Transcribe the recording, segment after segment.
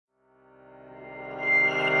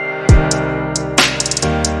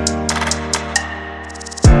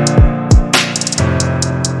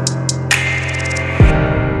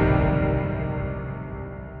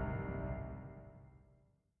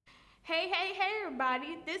Hey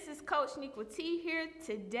everybody, this is Coach Nikwa T here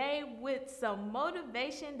today with some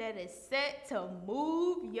motivation that is set to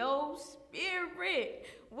move your spirit.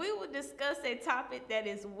 We will discuss a topic that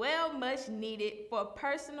is much needed for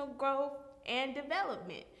personal growth and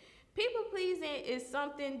development. People pleasing is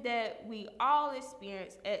something that we all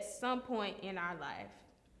experience at some point in our life,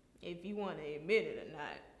 if you want to admit it or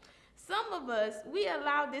not. Some of us, we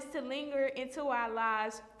allow this to linger into our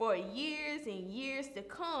lives for years and years to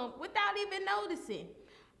come without even noticing.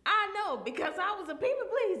 I know because I was a people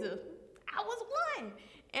pleaser. I was one.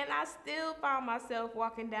 And I still found myself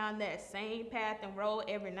walking down that same path and road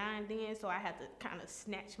every now and then, so I had to kind of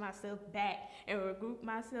snatch myself back and regroup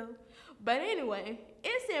myself. But anyway,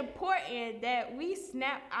 it's important that we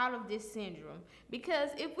snap out of this syndrome,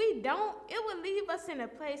 because if we don't, it will leave us in a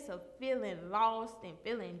place of feeling lost and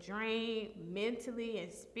feeling drained mentally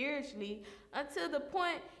and spiritually until the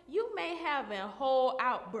point you may have a whole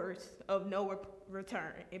outburst of no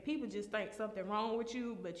return. And people just think something wrong with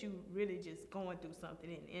you, but you really just going through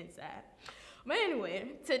something in the inside. But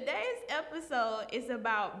anyway, today's episode is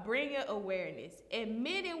about bringing awareness,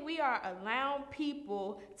 admitting we are allowing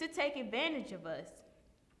people to take advantage of us.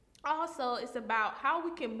 Also, it's about how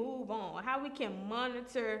we can move on, how we can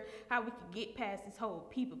monitor, how we can get past this whole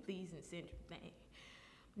people-pleasing syndrome thing.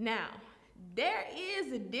 Now, there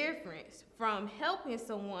is a difference from helping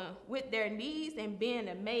someone with their needs and being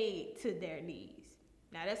a maid to their needs.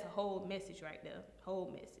 Now, that's a whole message right there,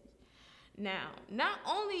 whole message. Now, not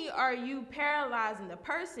only are you paralyzing the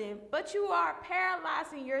person, but you are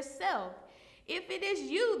paralyzing yourself. If it is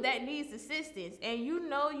you that needs assistance and you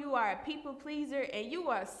know you are a people pleaser and you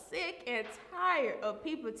are sick and tired of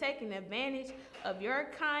people taking advantage of your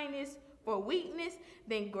kindness for weakness,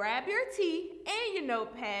 then grab your tea and your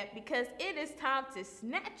notepad, because it is time to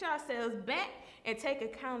snatch ourselves back and take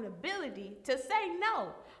accountability to say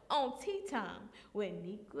no on Tea Time with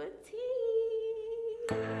Nikwa T.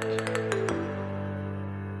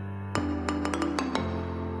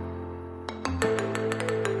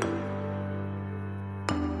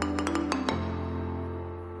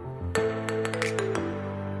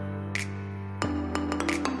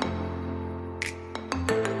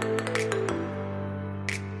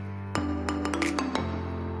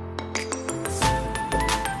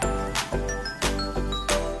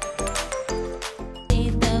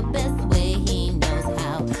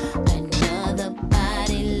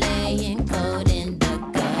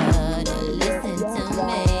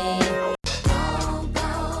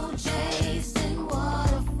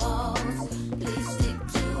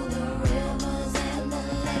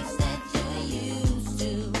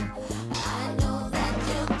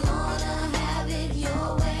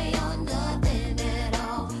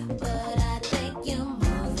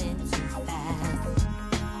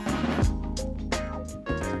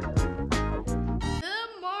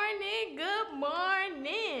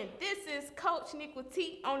 Coach Nikwa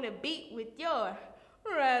T on the beat with your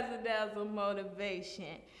razzle dazzle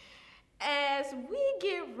motivation. As we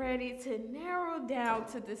get ready to narrow down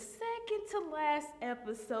to the second to last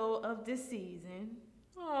episode of the season.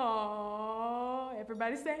 Aww,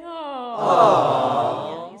 everybody say aww.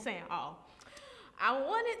 Aww. Yeah, you're saying aww. I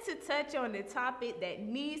wanted to touch on the topic that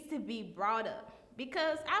needs to be brought up,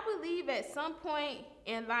 because I believe at some point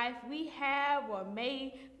in life we have or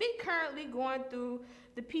may be currently going through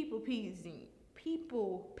the people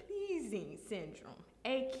pleasing syndrome,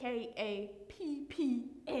 aka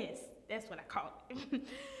PPS. That's what I call it.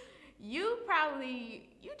 You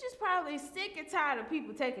just probably sick and tired of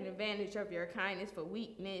people taking advantage of your kindness for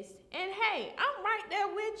weakness. And hey, I'm right there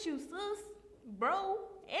with you, sis, bro,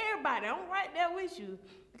 everybody. I'm right there with you,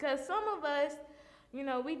 because some of us,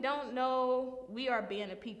 we don't know we are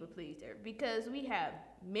being a people pleaser because we have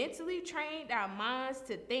mentally trained our minds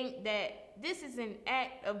to think that this is an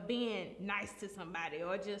act of being nice to somebody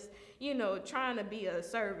or just, trying to be of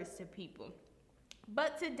service to people.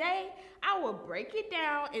 But today, I will break it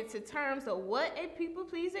down into terms of what a people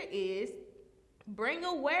pleaser is, bring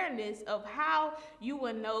awareness of how you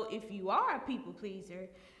will know if you are a people pleaser,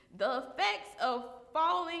 the effects of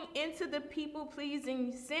falling into the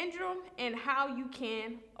people-pleasing syndrome, and how you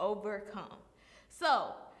can overcome.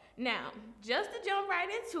 So, now, just to jump right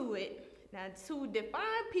into it, now to define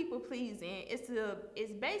people-pleasing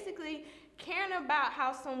is basically caring about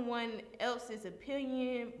how someone else's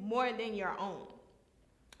opinion more than your own.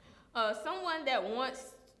 Someone that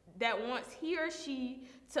wants he or she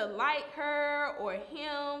to like her or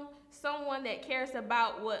him, someone that cares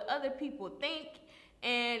about what other people think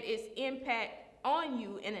and its impact on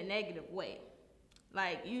you in a negative way.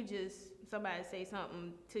 Like somebody say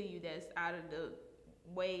something to you that's out of the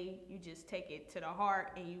way. You just take it to the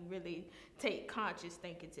heart and you really take conscious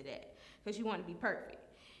thinking to that because you want to be perfect.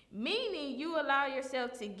 Meaning you allow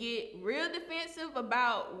yourself to get real defensive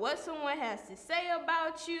about what someone has to say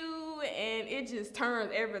about you, and it just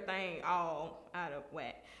turns everything all out of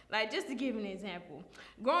whack. Like, just to give an example,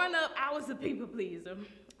 growing up, I was a people pleaser.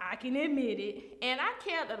 I can admit it. And I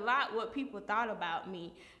cared a lot what people thought about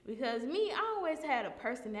me because I always had a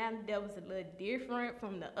personality that was a little different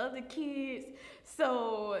from the other kids.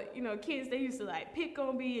 So, kids, they used to like pick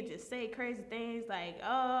on me and just say crazy things like,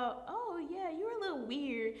 oh yeah, you're a little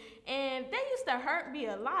weird. And they used to hurt me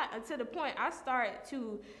a lot until the point I started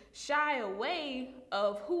to shy away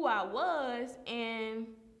of who I was, and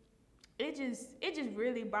it just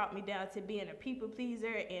really brought me down to being a people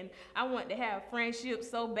pleaser, and I wanted to have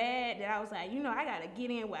friendships so bad that I was like, I gotta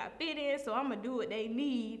get in where I fit in, so I'm gonna do what they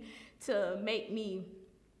need to make me,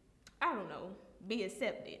 I don't know, be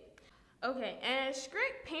accepted. Okay, and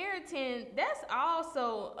strict parenting, that's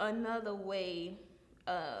also another way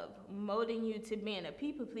of molding you to being a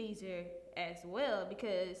people pleaser as well,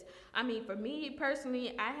 because for me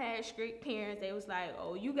personally, I had strict parents. They was like,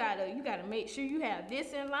 oh, you gotta make sure you have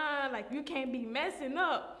this in line, like you can't be messing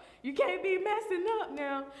up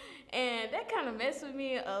now. And that kind of messed with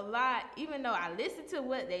me a lot, even though I listened to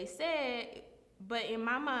what they said. But in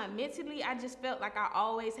my mind, mentally, I just felt like I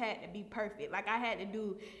always had to be perfect, like I had to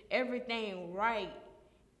do everything right,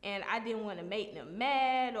 and I didn't want to make them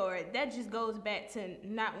mad. Or that just goes back to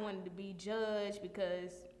not wanting to be judged,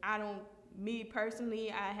 because me personally,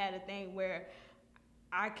 I had a thing where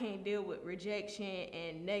I can't deal with rejection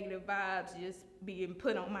and negative vibes just being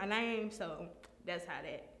put on my name. So that's how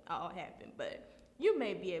that all happened. But you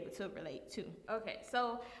may be able to relate too. Okay,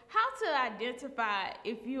 so how to identify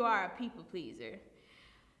if you are a people pleaser.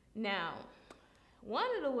 Now, one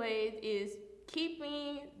of the ways is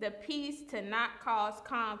keeping the peace to not cause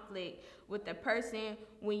conflict with the person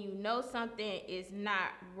when you know something is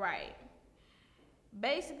not right.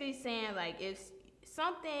 Basically saying, like, if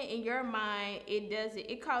something in your mind,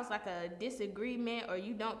 it causes like a disagreement, or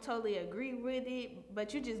you don't totally agree with it,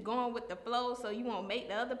 but you're just going with the flow so you won't make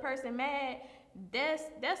the other person mad,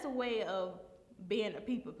 that's a way of being a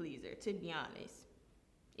people pleaser, to be honest.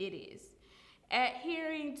 It is.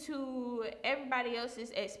 Adhering to everybody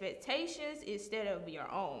else's expectations instead of your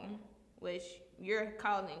own, which you're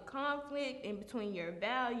causing conflict in between your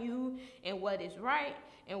value and what is right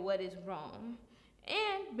and what is wrong.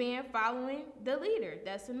 And following the leader.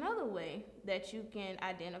 That's another way that you can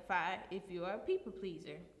identify if you are a people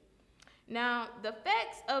pleaser. Now, the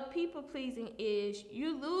effects of people pleasing is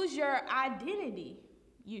you lose your identity.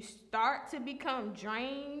 You start to become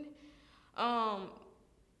drained.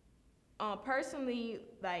 Personally,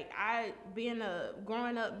 like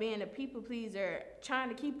growing up being a people pleaser, trying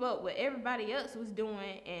to keep up with everybody else was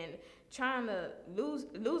doing, and trying to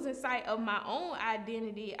losing sight of my own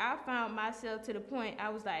identity, I found myself to the point I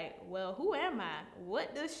was like, well, who am I?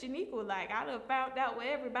 What does Shaniqua like? I done found out what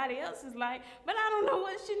everybody else is like, but I don't know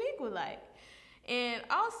what Shaniqua like. And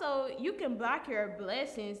also, you can block your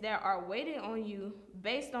blessings that are waiting on you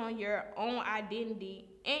based on your own identity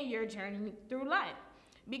and your journey through life,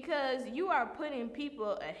 because you are putting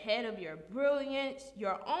people ahead of your brilliance,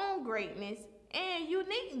 your own greatness, and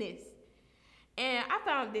uniqueness. And I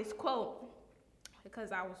found this quote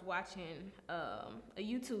because I was watching a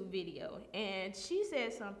YouTube video, and she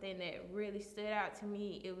said something that really stood out to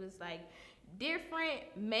me. It was like, different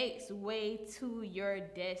makes way to your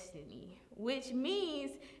destiny, which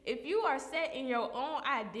means if you are set in your own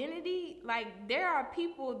identity, like, there are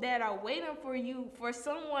people that are waiting for you, for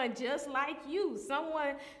someone just like you,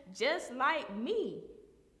 someone just like me.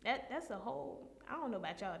 That's a whole, I don't know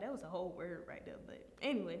about y'all, that was a whole word right there. But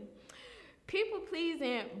anyway, people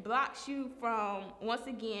pleasing blocks you from, once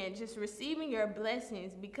again, just receiving your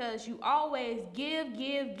blessings, because you always give,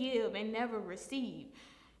 and never receive.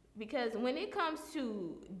 Because when it comes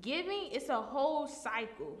to giving, it's a whole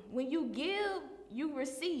cycle. When you give, you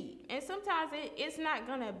receive. And sometimes it's not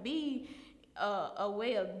going to be a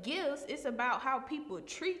way of gifts. It's about how people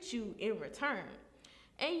treat you in return.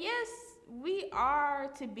 And yes, we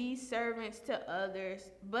are to be servants to others,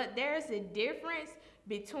 but there's a difference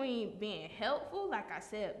between being helpful, like I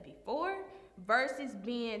said before, versus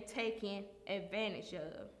being taken advantage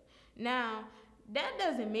of. Now, that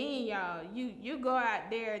doesn't mean, y'all, you go out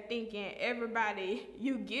there thinking everybody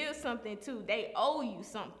you give something to, they owe you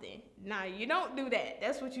something. Now, you don't do that.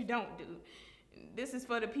 That's what you don't do. This is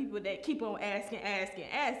for the people that keep on asking,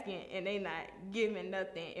 and they not giving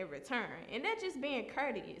nothing in return. And that's just being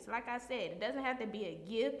courteous. Like I said, it doesn't have to be a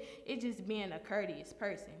gift. It's just being a courteous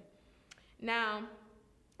person. Now,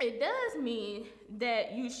 it does mean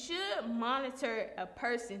that you should monitor a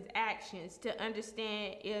person's actions to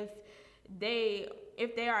understand if they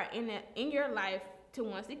are in your life to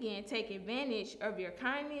once again take advantage of your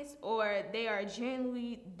kindness, or they are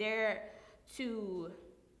genuinely there to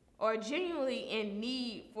or genuinely in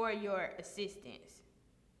need for your assistance.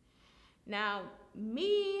 Now,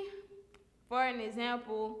 me, for an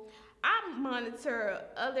example, I monitor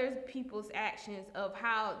other people's actions of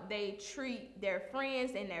how they treat their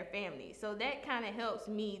friends and their family. So that kind of helps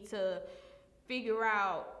me to figure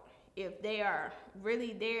out if they are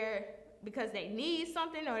really there because they need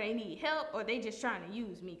something, or they need help, or they just trying to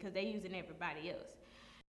use me because they using everybody else.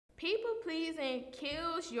 People pleasing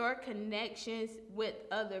kills your connections with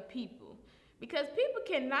other people, because people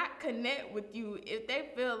cannot connect with you if they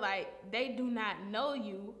feel like they do not know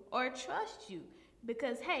you or trust you.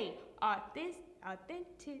 Because hey,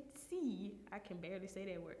 authenticity, I can barely say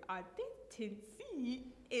that word, authenticity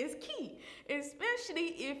is key, especially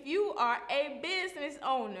if you are a business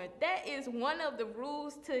owner. That is one of the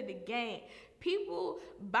rules to the game. People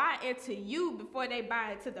buy into you before they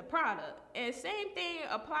buy into the product. And same thing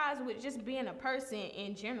applies with just being a person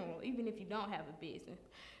in general, even if you don't have a business.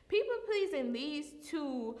 People pleasing leads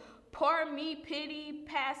to poor me pity,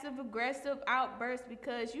 passive aggressive outbursts,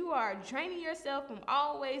 because you are draining yourself from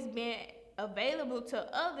always being available to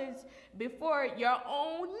others before your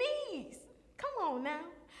own needs. Come on now.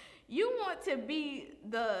 You want to be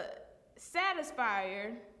the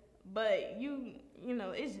satisfier, but you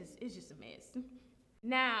know, it's just a mess.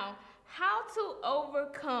 Now, how to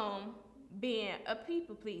overcome being a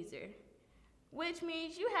people pleaser, which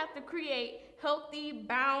means you have to create healthy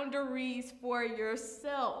boundaries for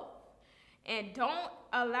yourself. And don't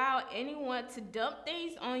allow anyone to dump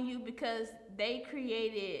things on you because they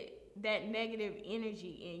created that negative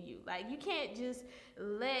energy in you. Like, you can't just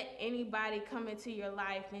let anybody come into your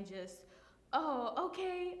life and just, oh,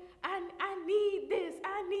 okay, I need this.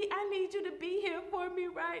 I need you to be here for me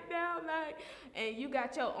right now. Like, and you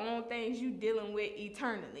got your own things you dealing with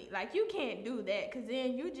eternally. Like, you can't do that, because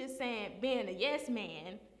then you just saying being a yes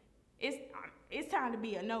man, it's time to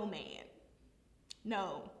be a no man.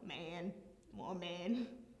 No man, woman,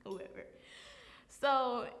 whoever.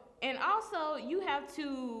 So, and also you have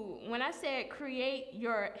to, when I said create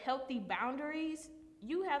your healthy boundaries,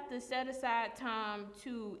 you have to set aside time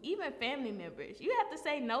to even family members. You have to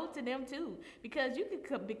say no to them too, because you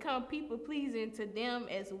could become people pleasing to them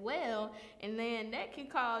as well, and then that can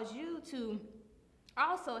cause you to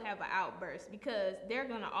also have an outburst, because they're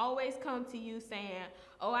gonna always come to you saying,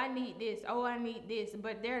 oh, I need this,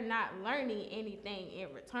 but they're not learning anything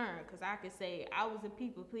in return. Because I could say I was a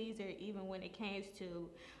people pleaser even when it came to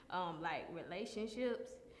like relationships,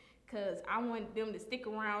 because I wanted them to stick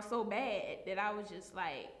around so bad that I was just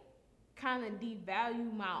like kind of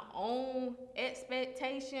devalue my own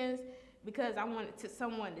expectations because I wanted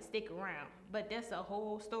someone to stick around. But that's a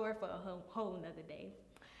whole story for a whole nother day.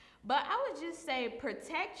 But I would just say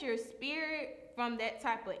protect your spirit from that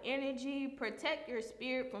type of energy. Protect your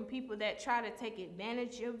spirit from people that try to take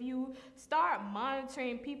advantage of you. Start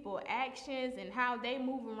monitoring people's actions and how they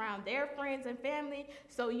move around their friends and family,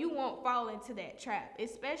 so you won't fall into that trap,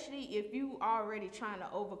 especially if you already trying to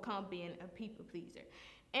overcome being a people pleaser.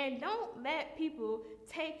 And don't let people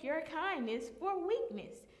take your kindness for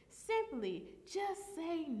weakness. Simply just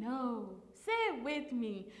say no. Say it with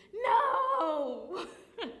me. No!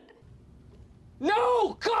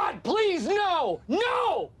 No! God, please, no!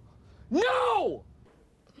 No! No!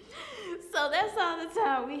 So that's all the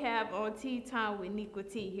time we have on Tea Time with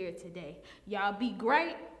Nikwa T here today. Y'all be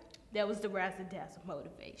great. That was the Razzle Dazzle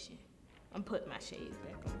motivation. I'm putting my shades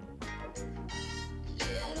back on.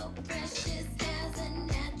 Little precious